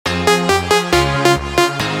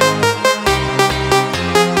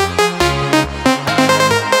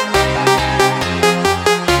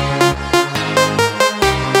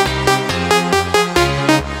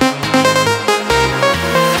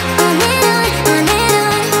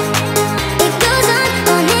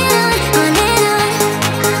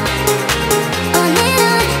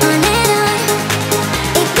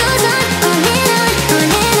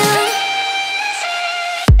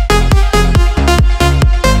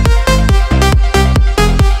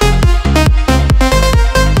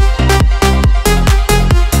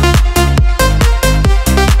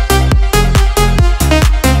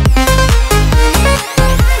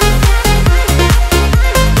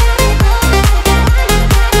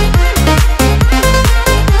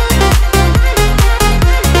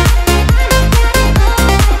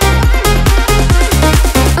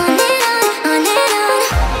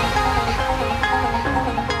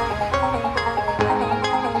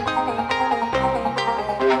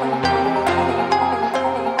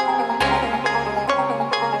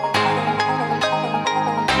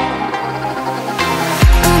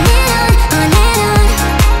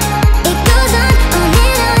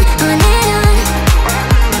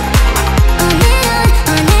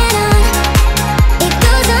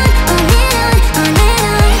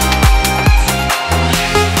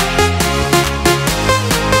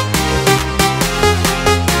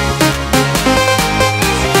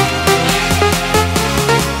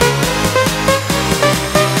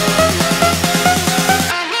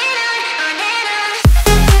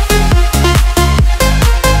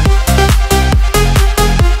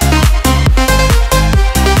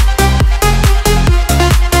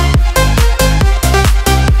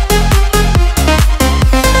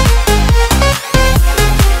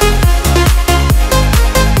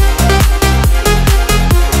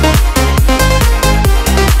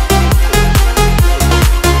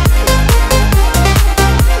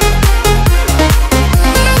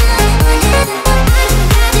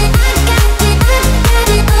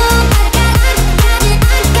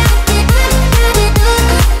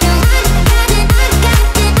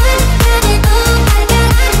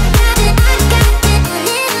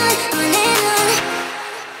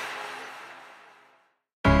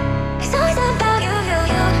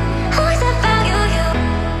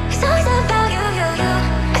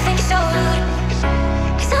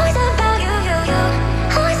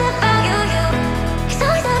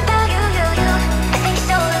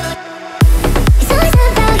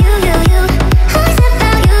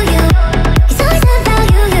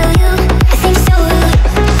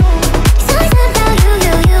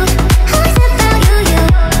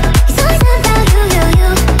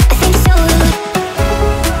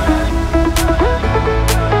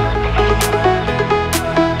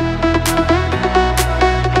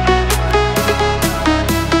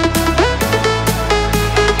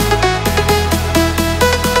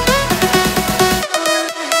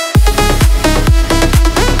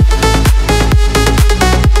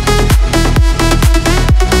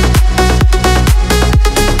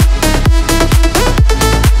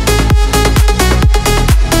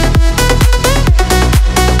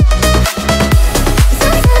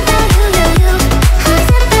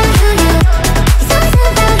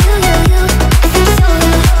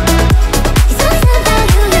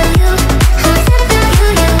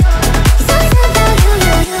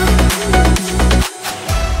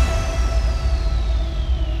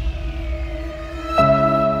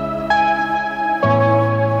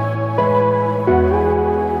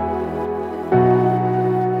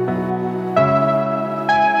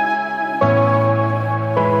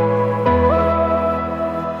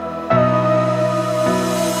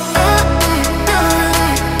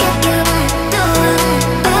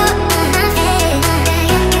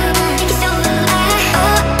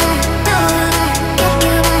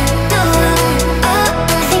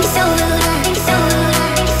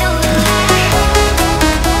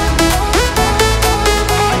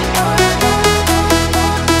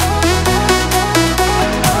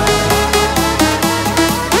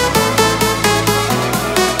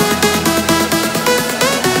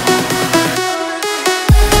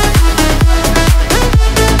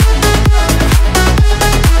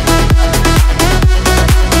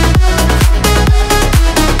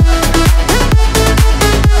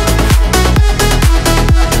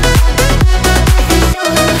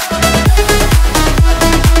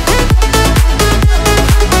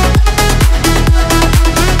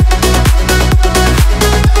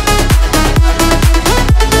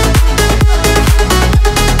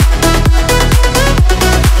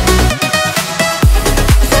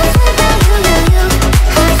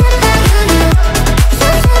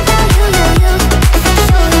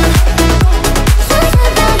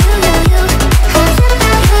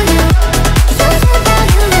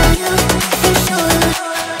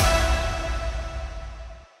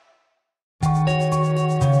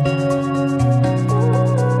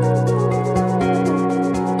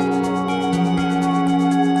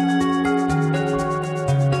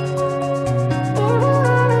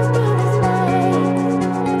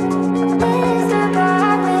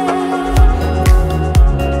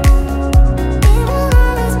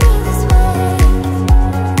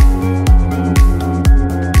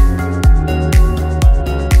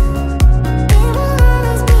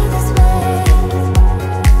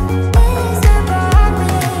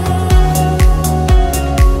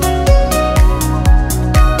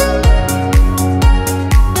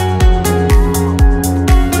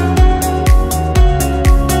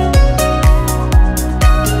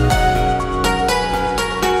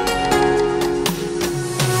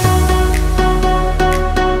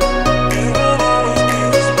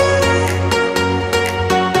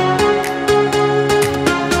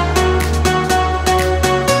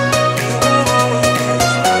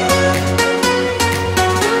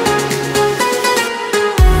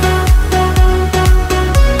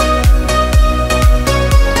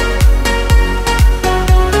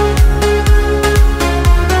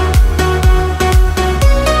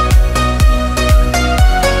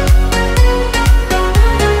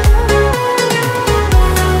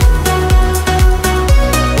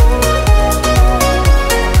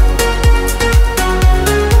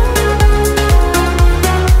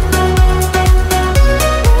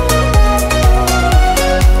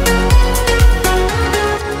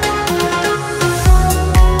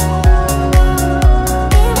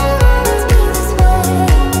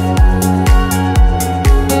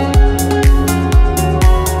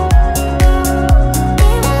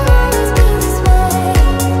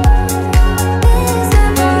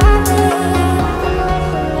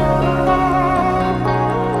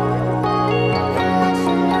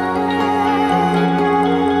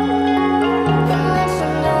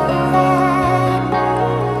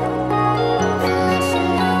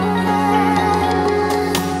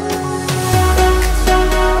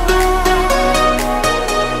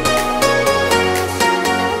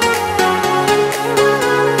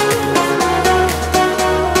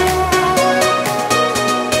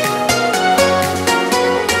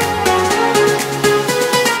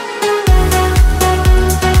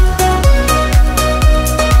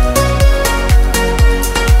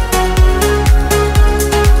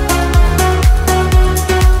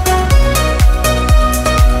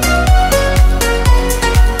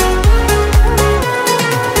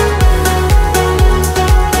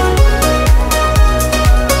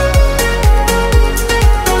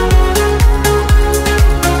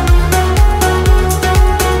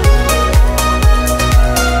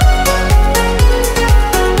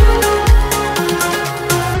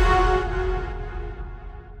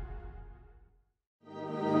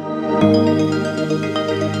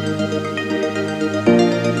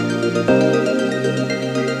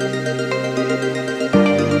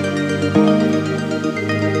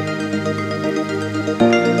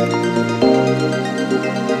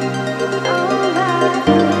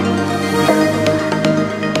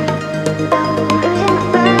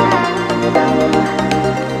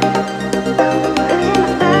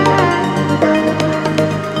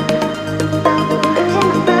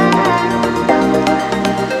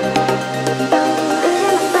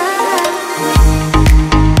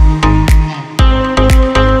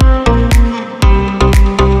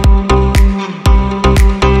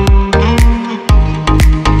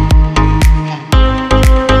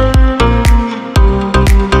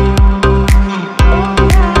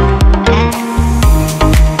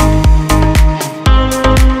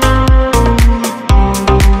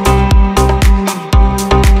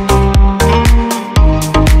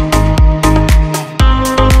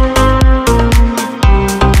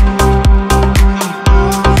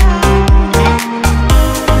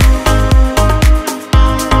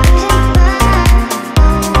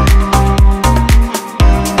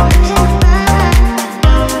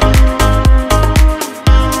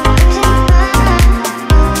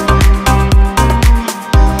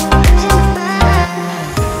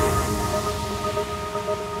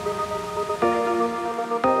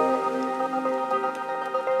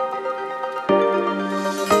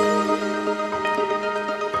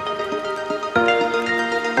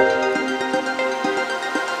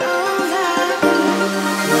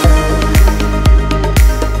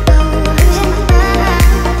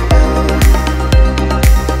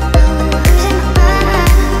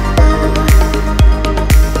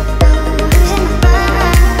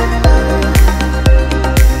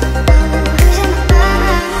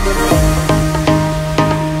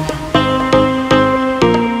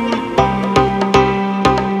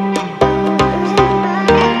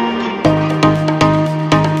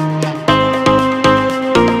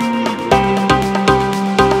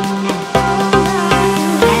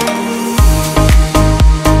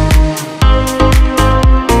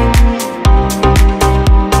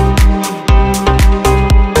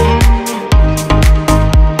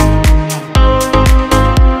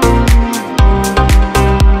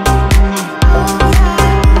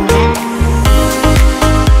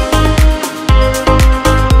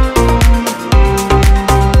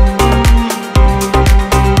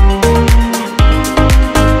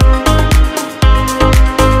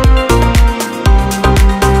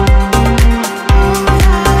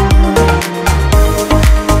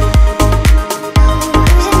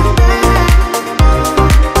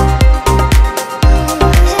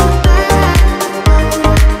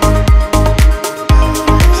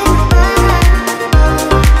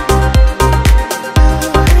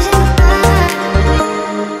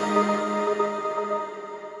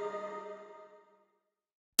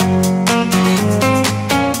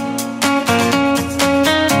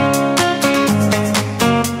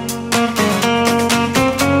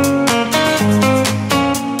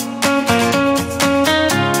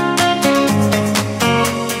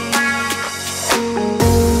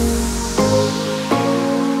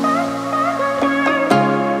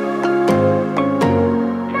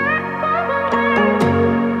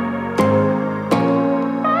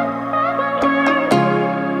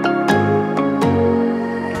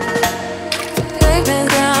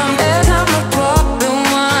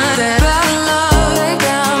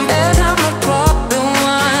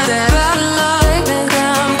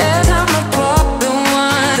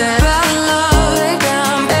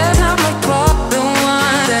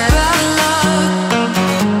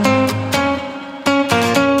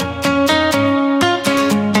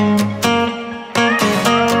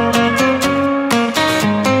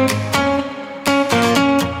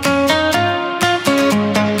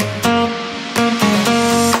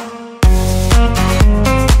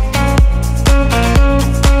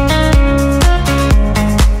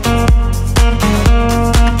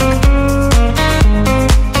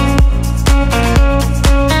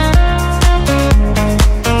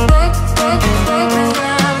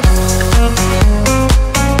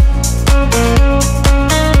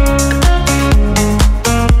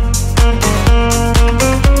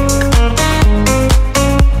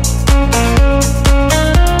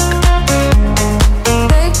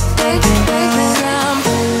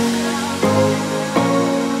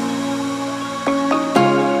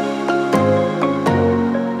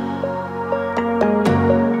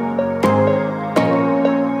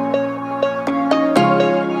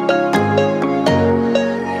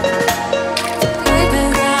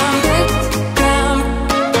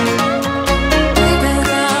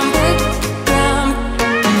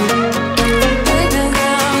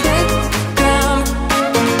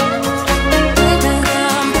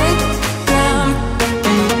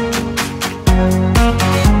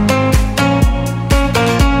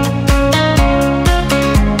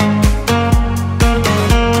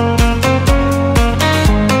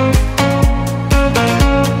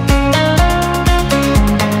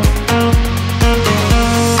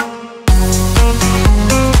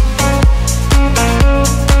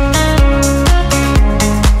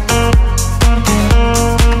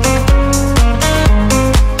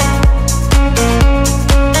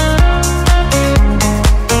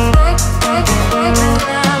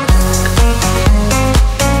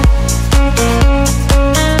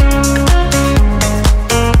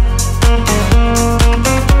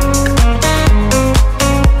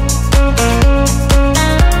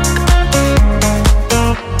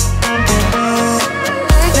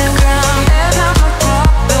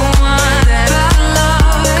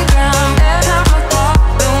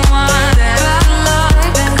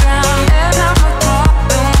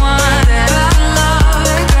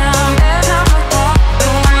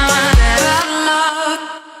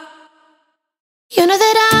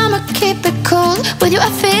With you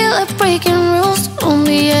I feel like breaking rules, on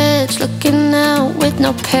the edge, looking out with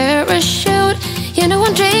no parachute. You know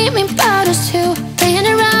I'm dreaming about us two, playing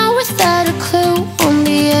around without a clue. On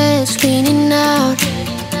the edge, leaning out.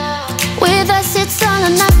 With us it's all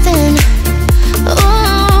or nothing.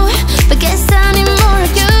 Ooh, but guess I need more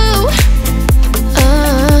of you.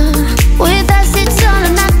 With us it's all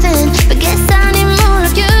or nothing, but guess I need more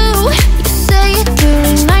of you. You say it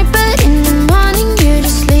during night, but in the morning you're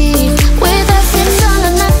just sleep. With us it's all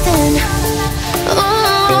or nothing.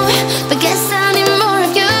 Ooh, but guess I need more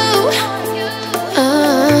of you.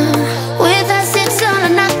 With us it's all or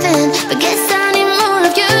nothing, but guess I need more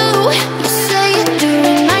of you. You say it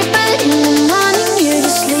during night, but in the morning you're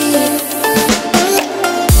just sleep.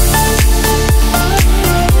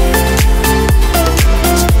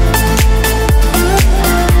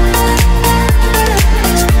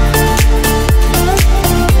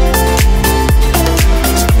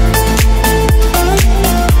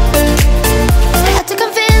 Had to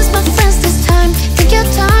convince my friends this time. Think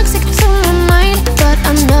you're toxic to my mind, but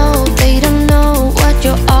I know they don't know what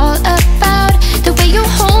you're all about. The way you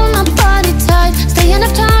hold my body tight, staying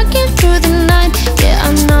up talking through the night. Yeah, I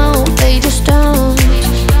know they just don't.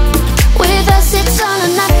 With us it's all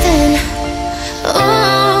or nothing.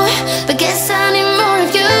 Ooh, but guess I need more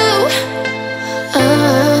of you.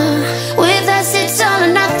 With us it's all or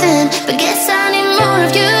nothing, but guess I need more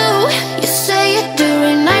of you. You say it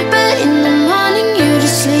during night, but in the morning you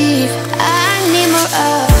just sleep. I need more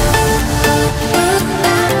of.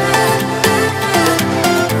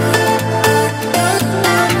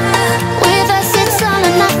 With us it's all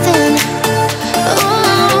or nothing.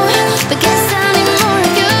 Ooh, but guess I need more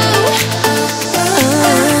of you.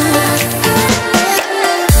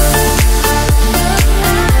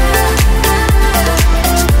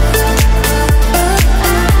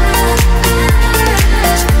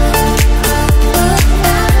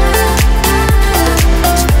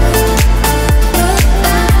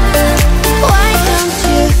 Why don't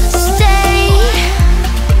you stay?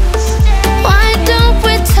 Why don't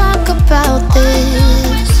we talk about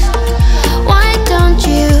this? Why don't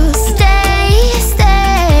you stay?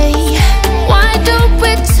 Why don't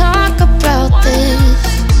we talk about this?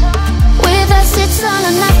 With us it's all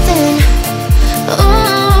or nothing.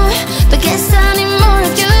 Ooh, but guess I need more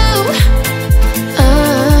of you.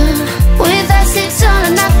 With us it's all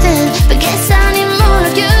or nothing, but guess I need more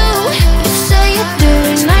of you. You say it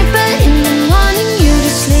during night, but in the morning you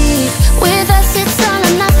just sleep. With us it's all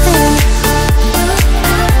or nothing.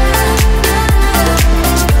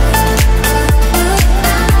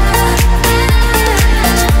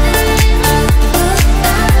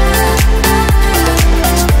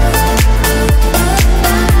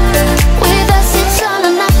 With us it's all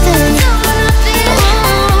or nothing.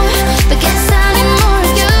 Ooh, but guess I need more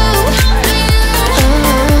of you.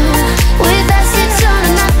 With us it's all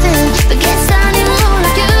or nothing, but guess I need more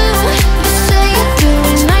of you. You say it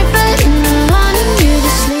during night, but in the morning you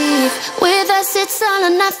just sleep. With us it's all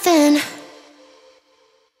or nothing.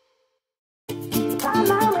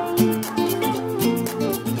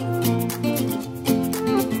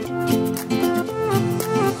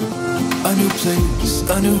 A new place,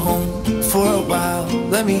 a new home. For a while,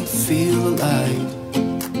 let me feel alive.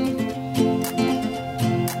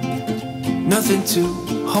 Nothing to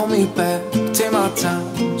hold me back. Take my time,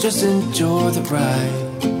 just enjoy the ride.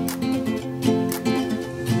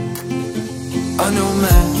 A new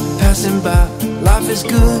man passing by. Life is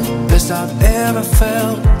good, best I've ever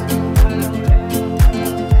felt.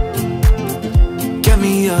 Get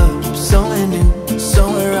me up, somewhere new,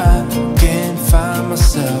 somewhere I can find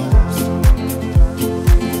myself.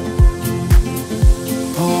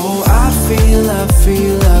 Oh, I feel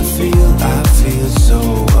so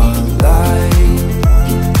alive.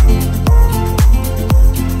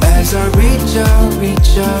 As I reach out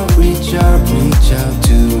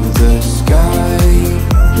to the sky.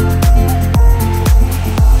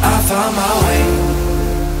 I found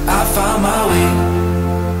my way.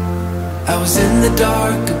 I was in the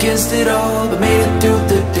dark, against it all, but made it through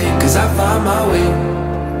the day. Cause I found my way.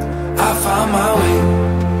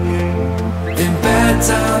 In bad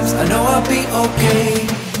times, I know I'll be okay.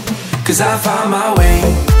 Cause I found my way.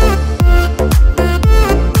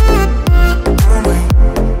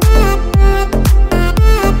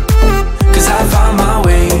 Cause I found my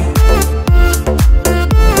way.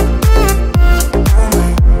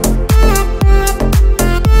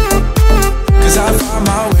 Cause I found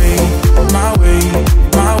my way. My way.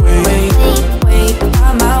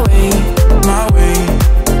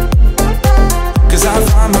 Cause I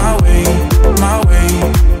found my way.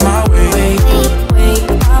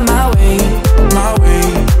 My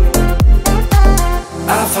way.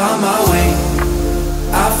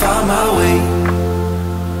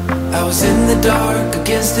 dark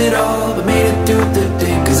against it all, but made it through the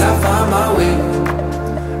day. Cause I found my way,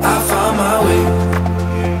 I found my way.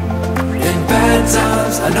 In bad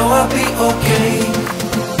times, I know I'll be okay,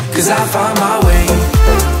 cause I found my way.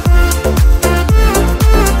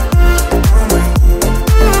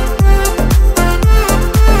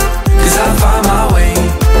 Cause I found my way.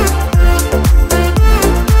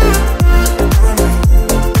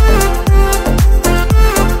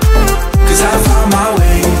 Cause I found my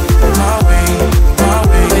way, my way, my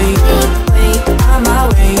way, my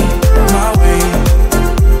way, my way.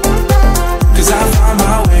 Cause I found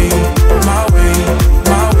my way, my way,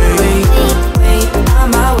 my way,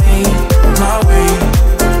 my way, my way.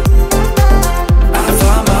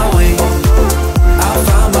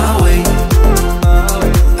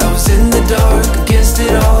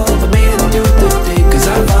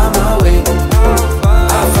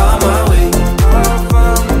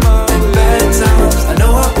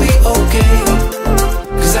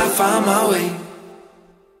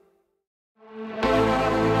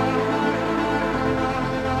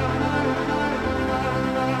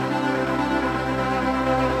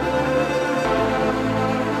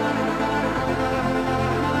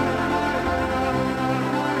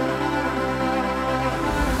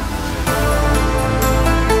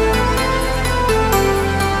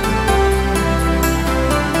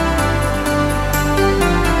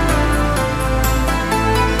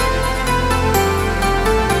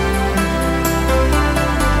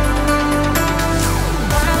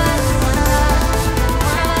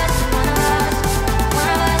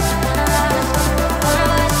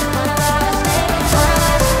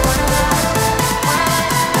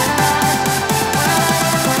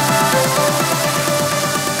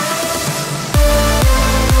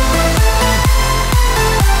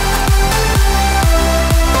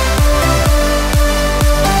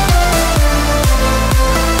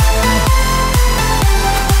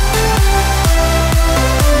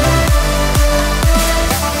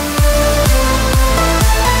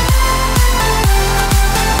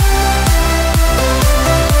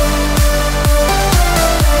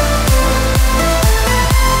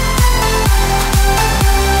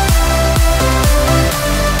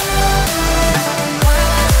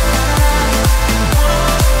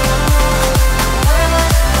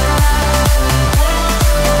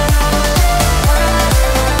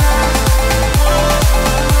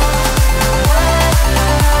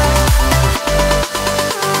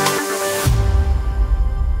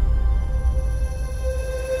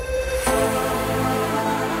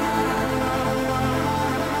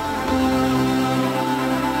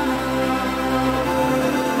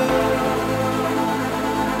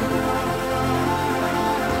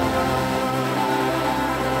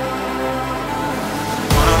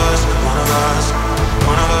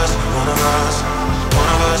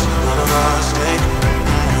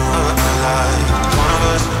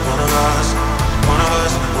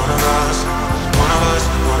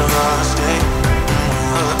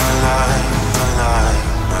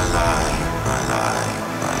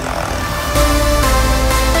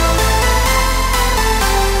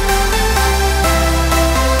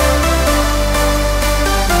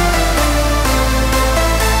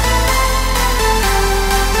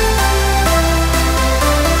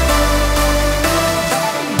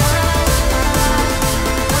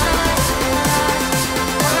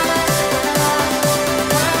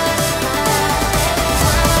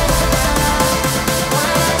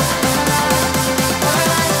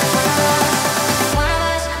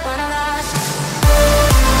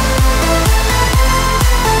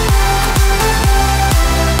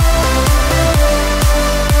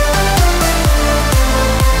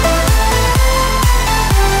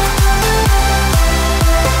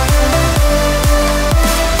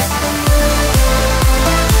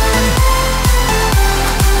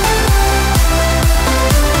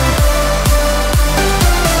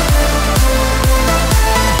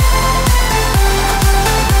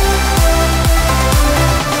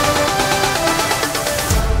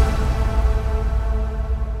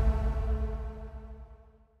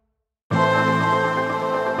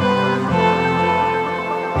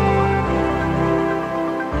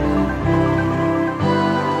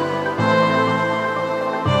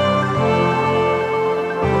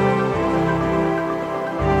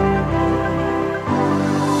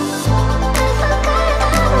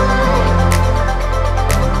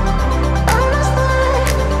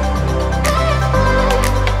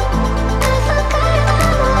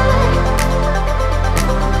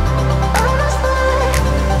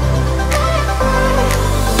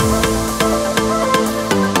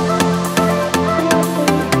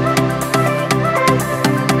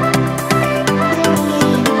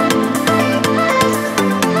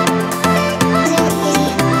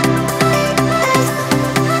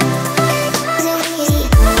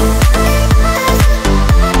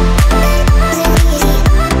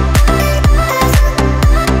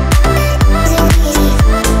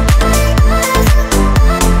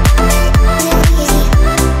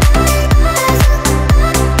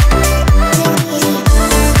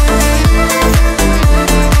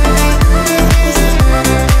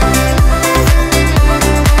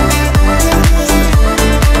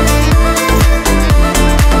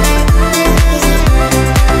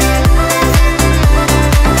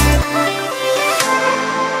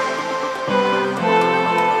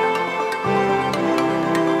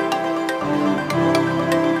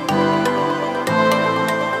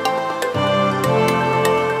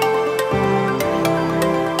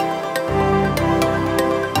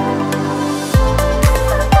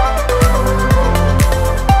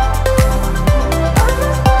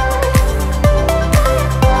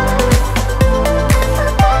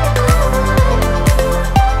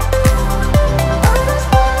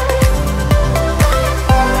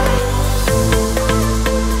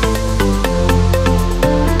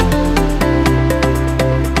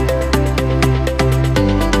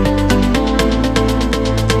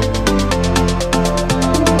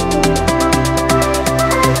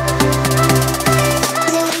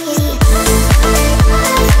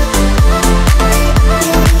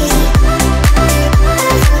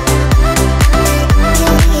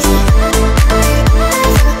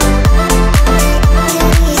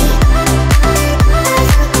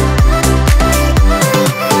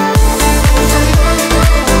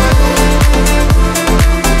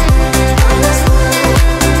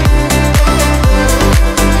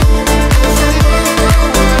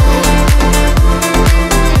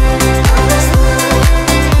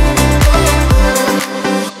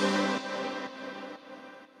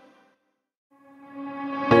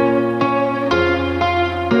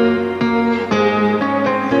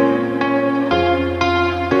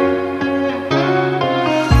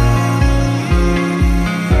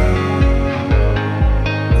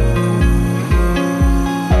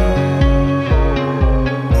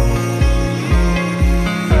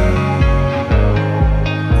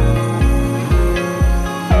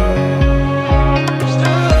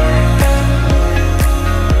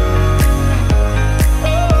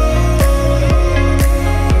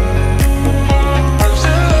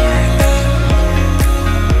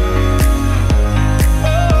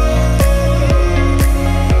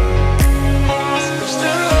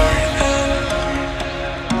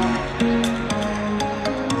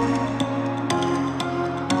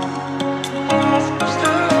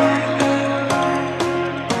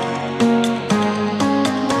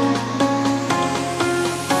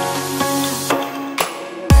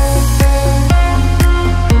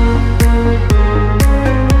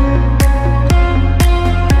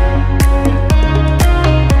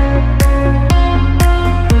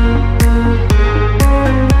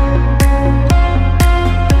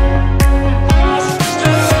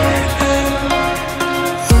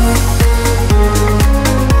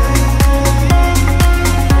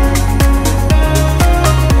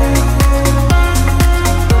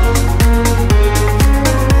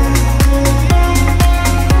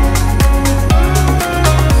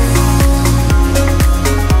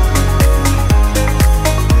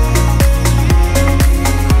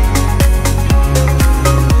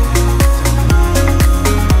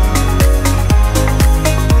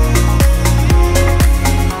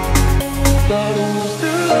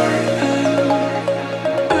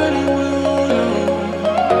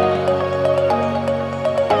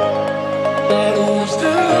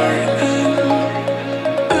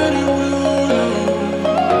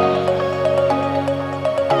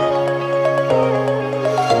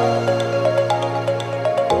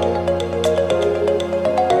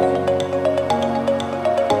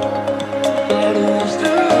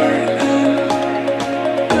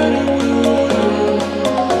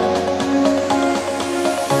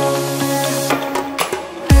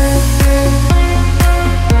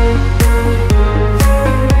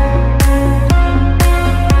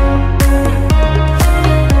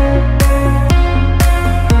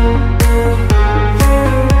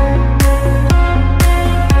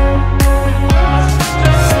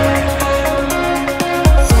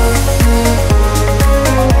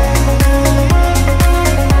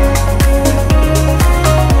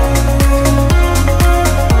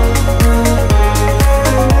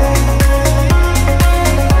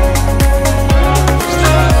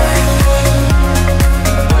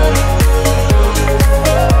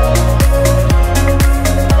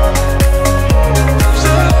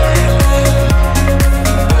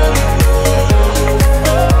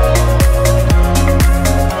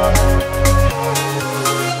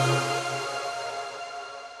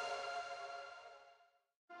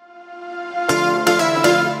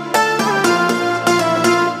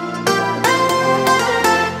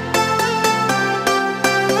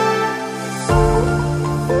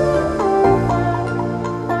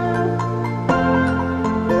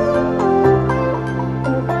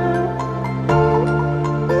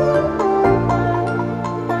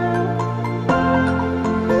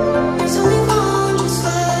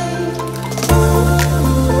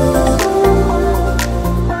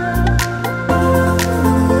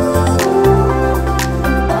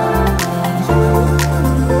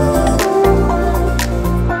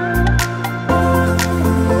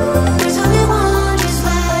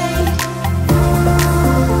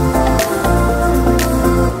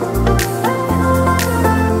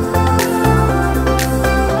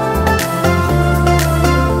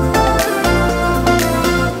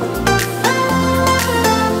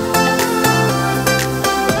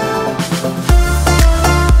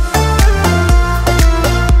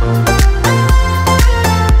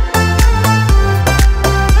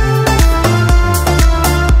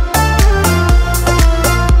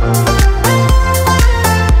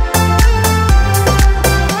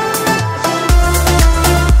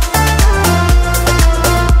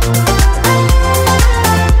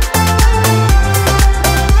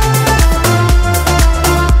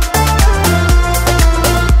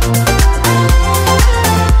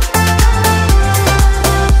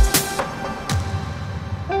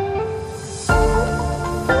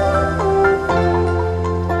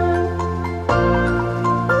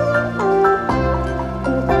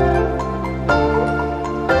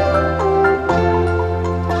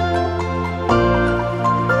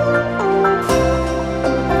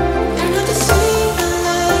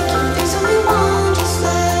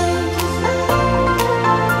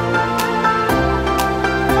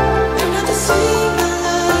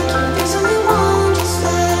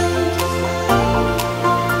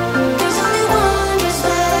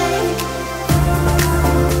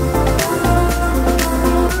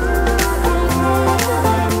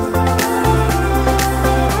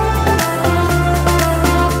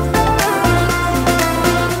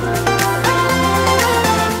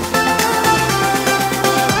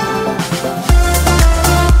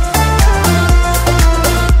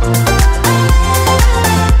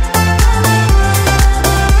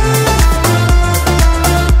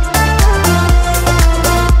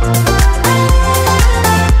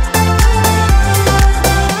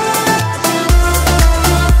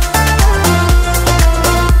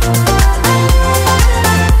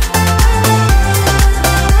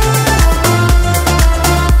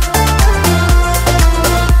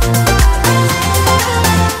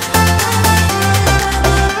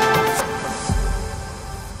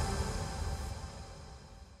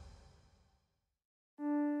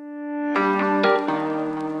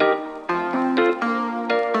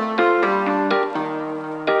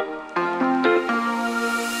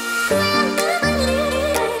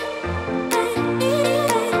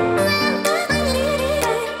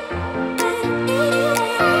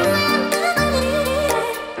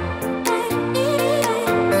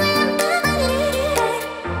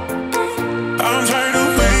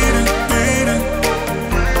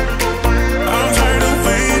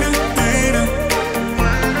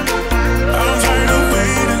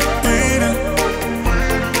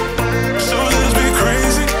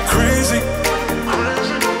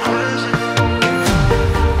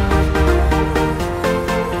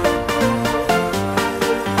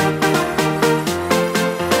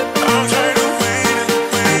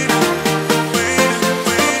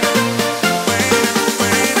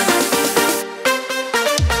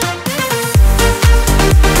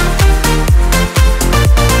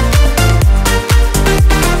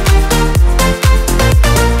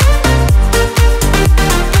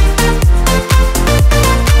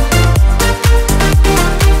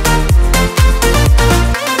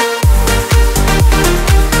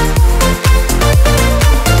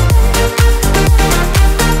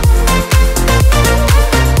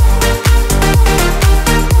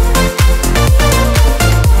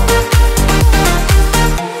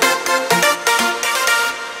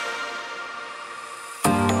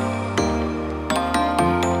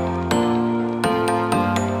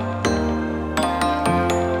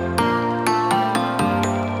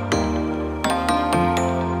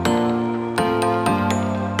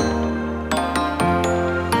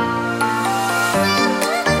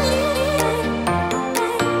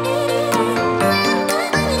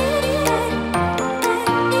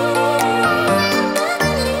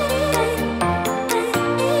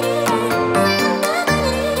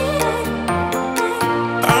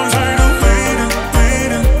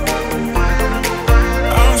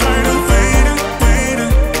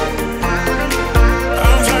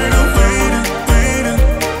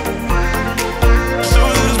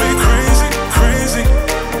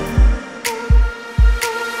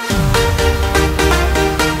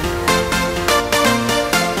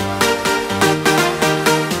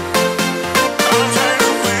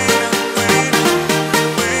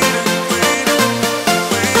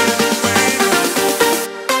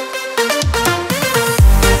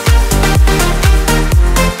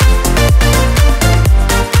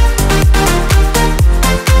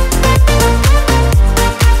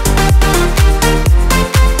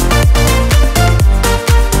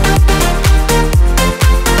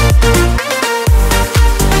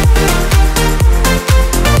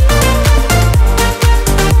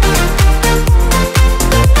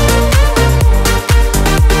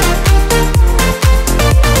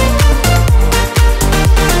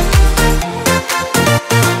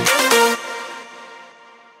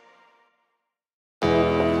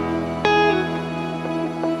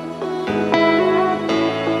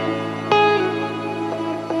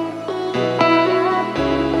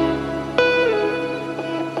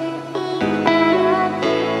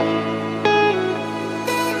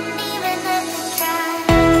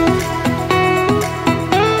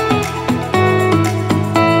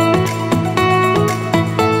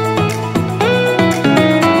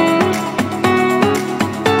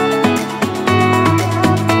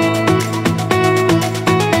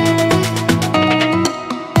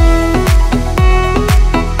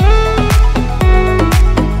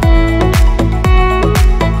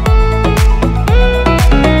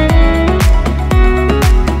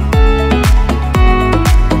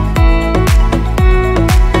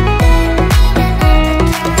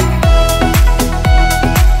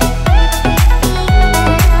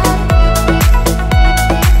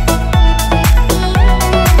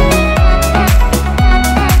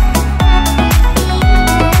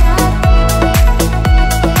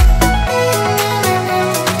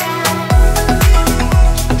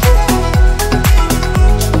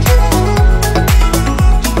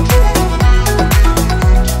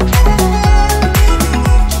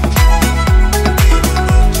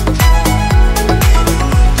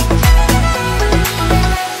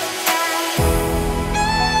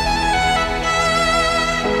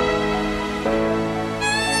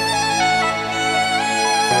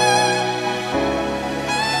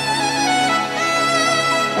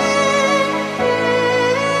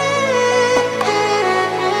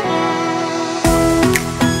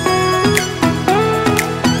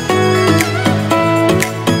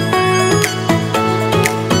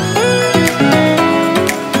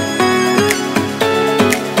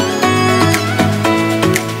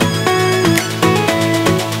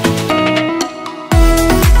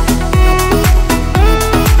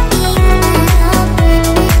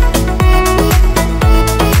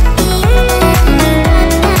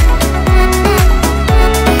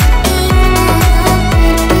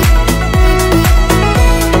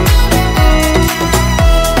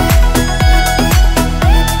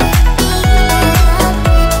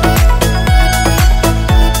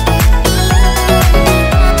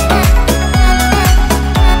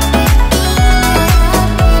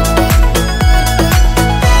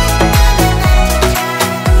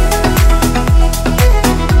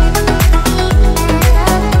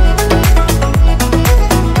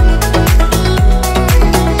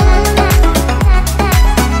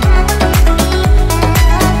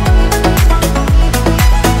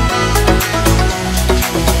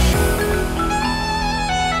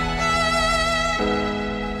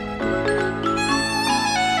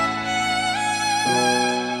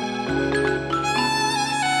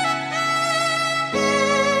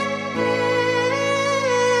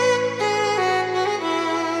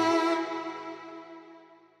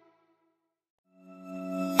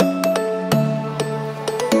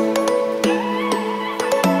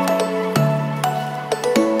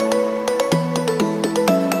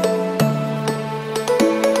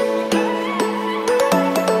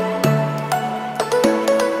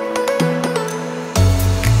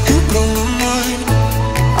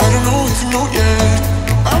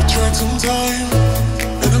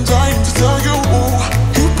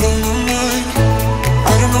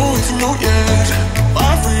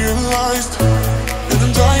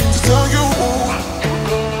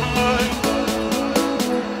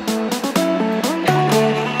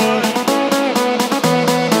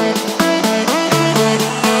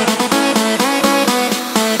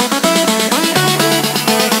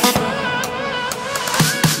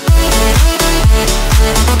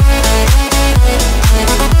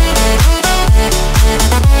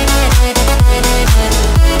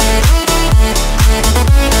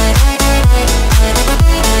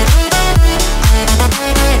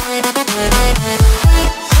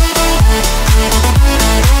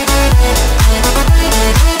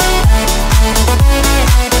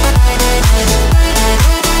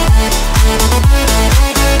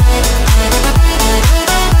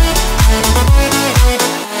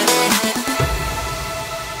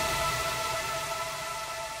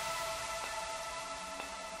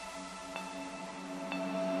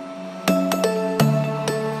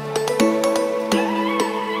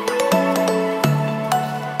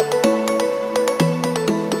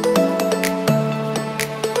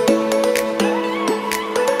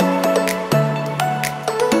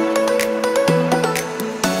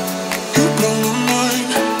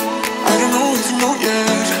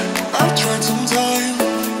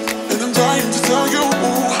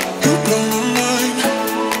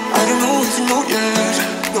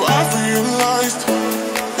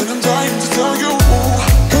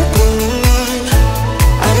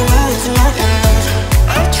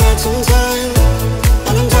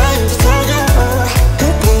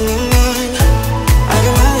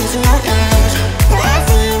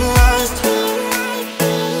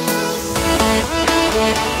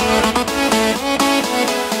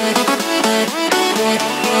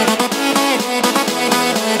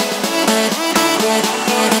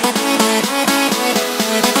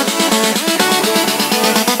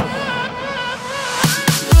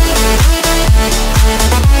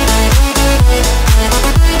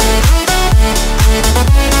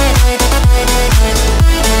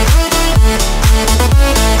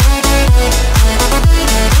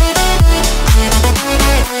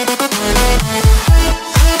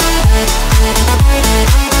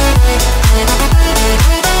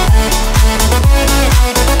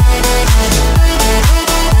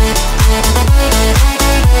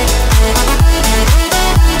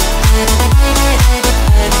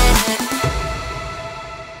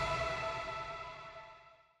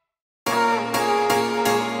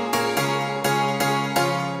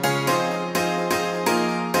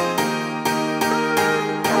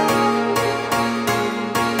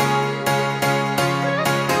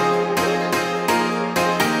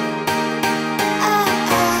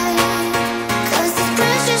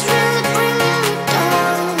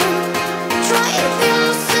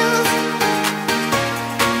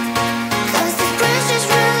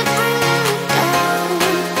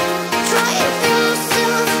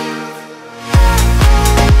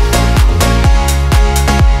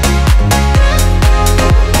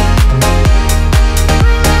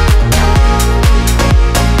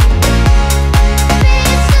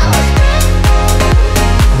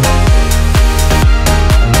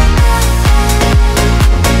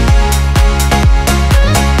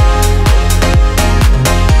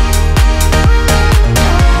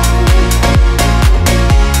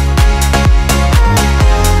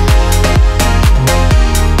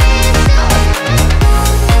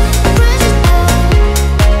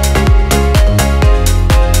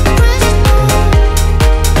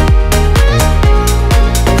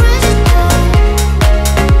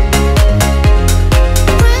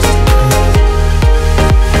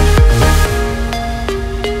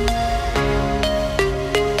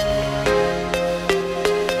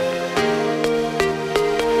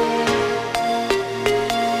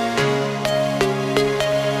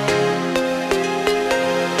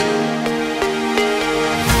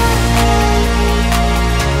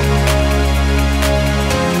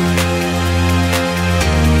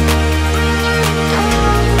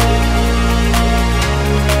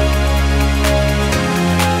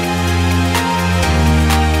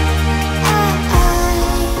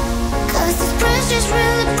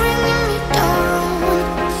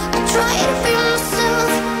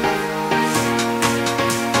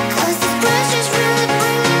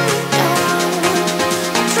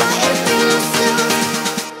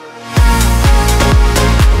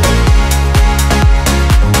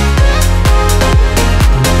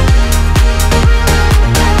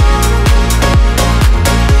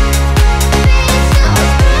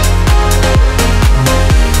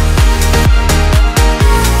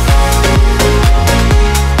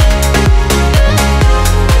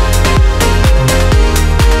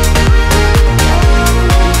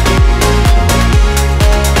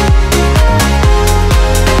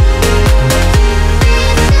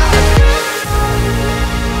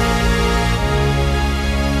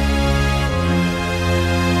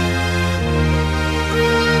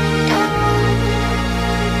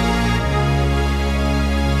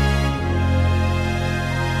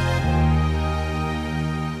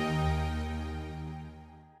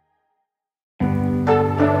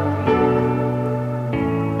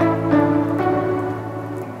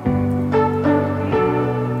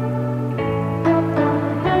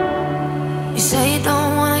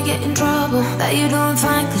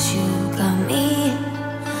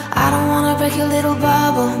 break your little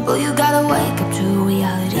bubble, but you gotta wake up to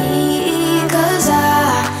reality. 'Cause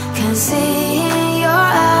I can see in your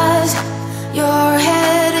eyes, your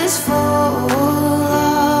head is full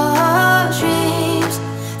of dreams.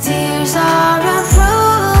 Tears are a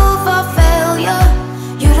proof of failure.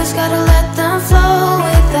 You just gotta let them flow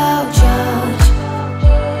without judge.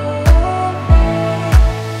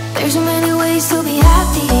 There's so many ways to be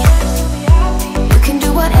happy. You can do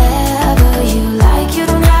whatever you like. You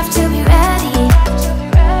don't have to be ready.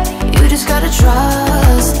 You just gotta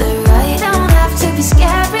trust the right. Don't have to be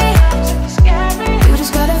scary. You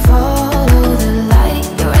just gotta follow the light.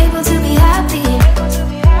 You're able to be happy.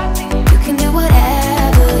 You can do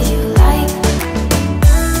whatever you like.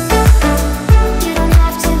 You don't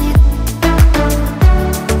have to be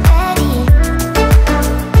ready.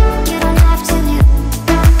 You don't have to be.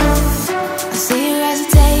 I see you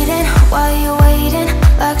hesitating while you're waiting,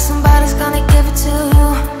 like somebody's gonna give it to you.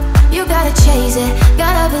 You gotta chase it,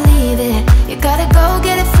 gotta believe it. You gotta go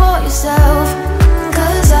get it for yourself.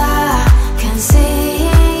 'Cause I can see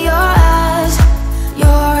in your eyes,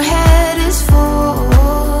 your head is full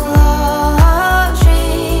of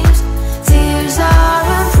dreams. Tears are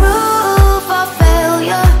a proof of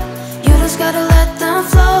failure. You just gotta let them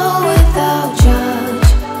flow without judge.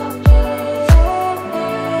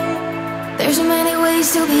 There's so many ways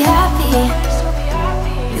to be happy.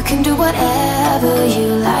 You can do whatever you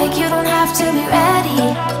like. You don't have to be ready.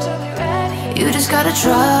 You just gotta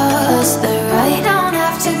trust the right. Don't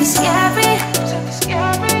have to be scary.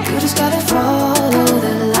 You just gotta follow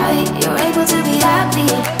the light. You're able to be happy.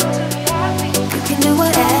 You can do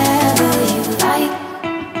whatever you like.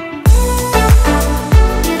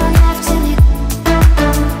 You don't have to be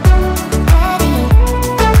ready.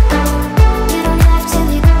 You don't have to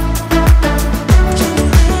be.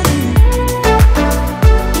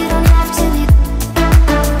 You don't have to be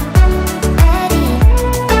ready.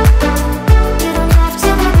 You don't have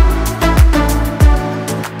to be.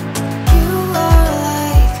 You are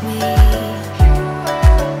like me,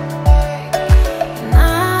 and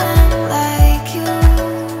I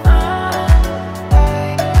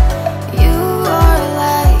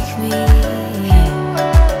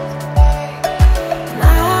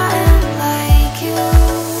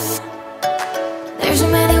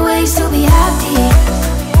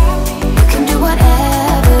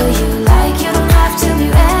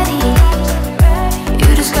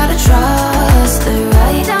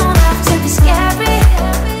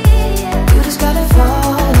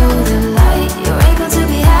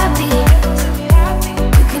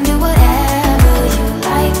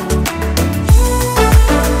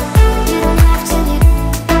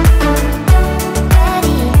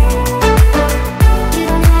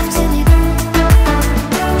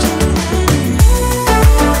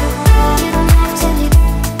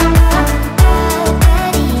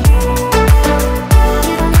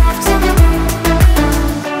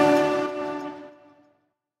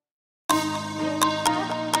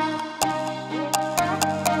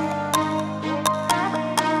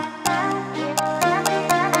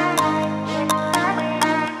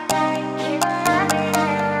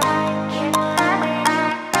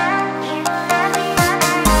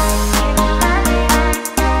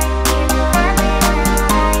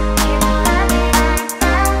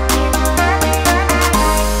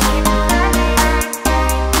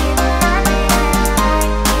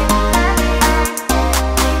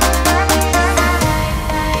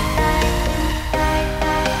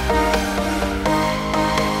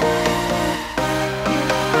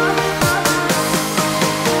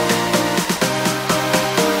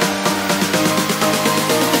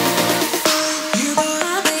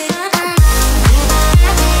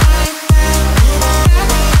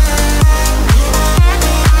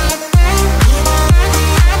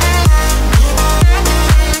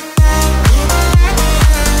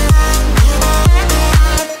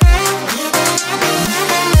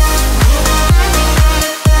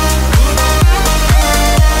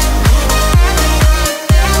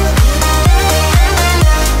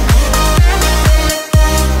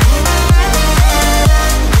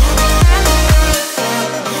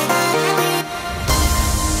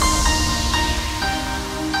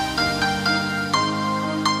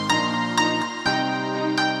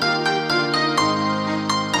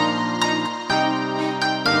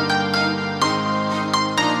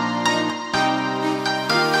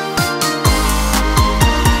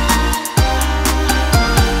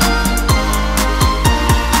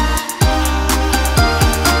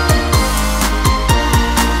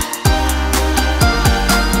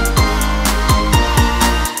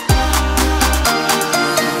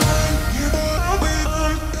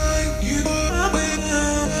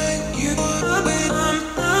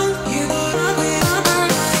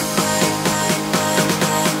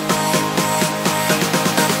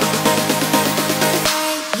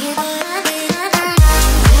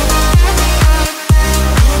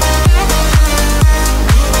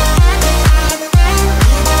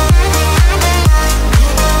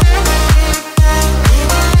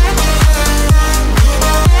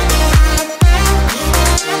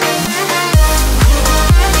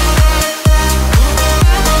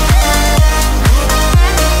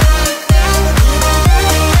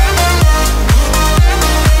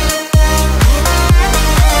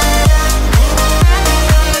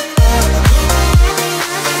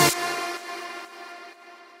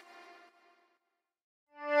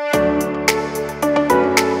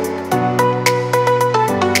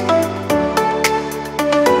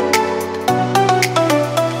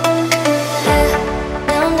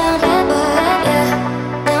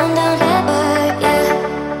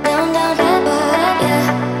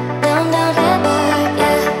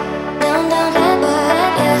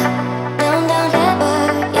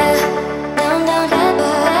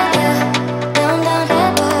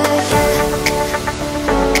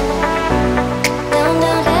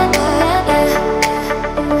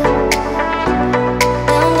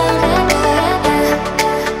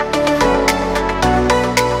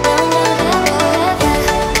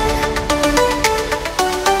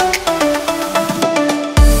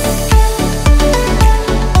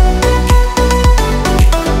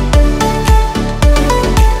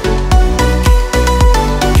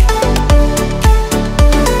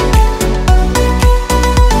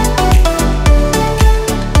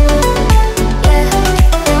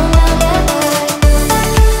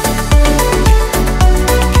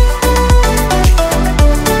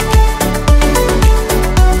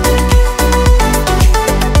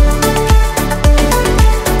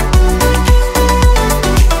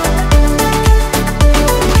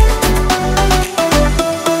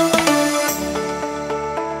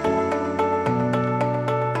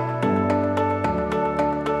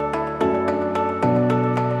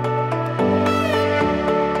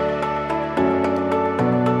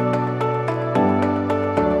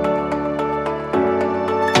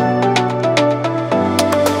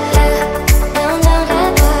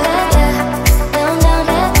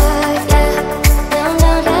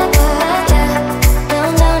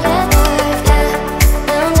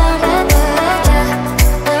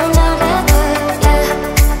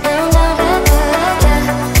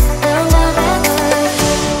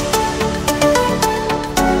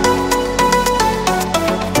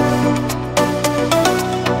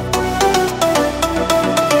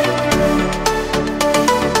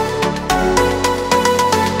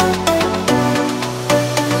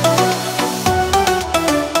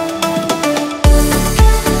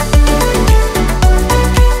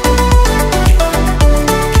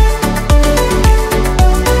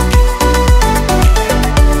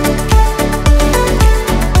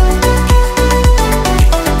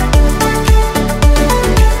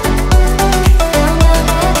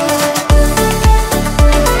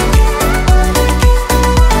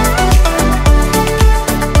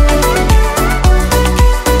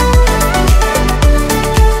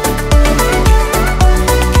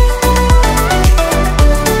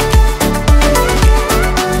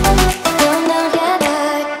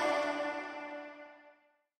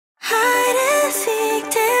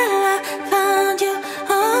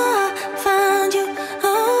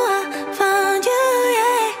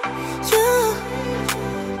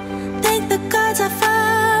words I find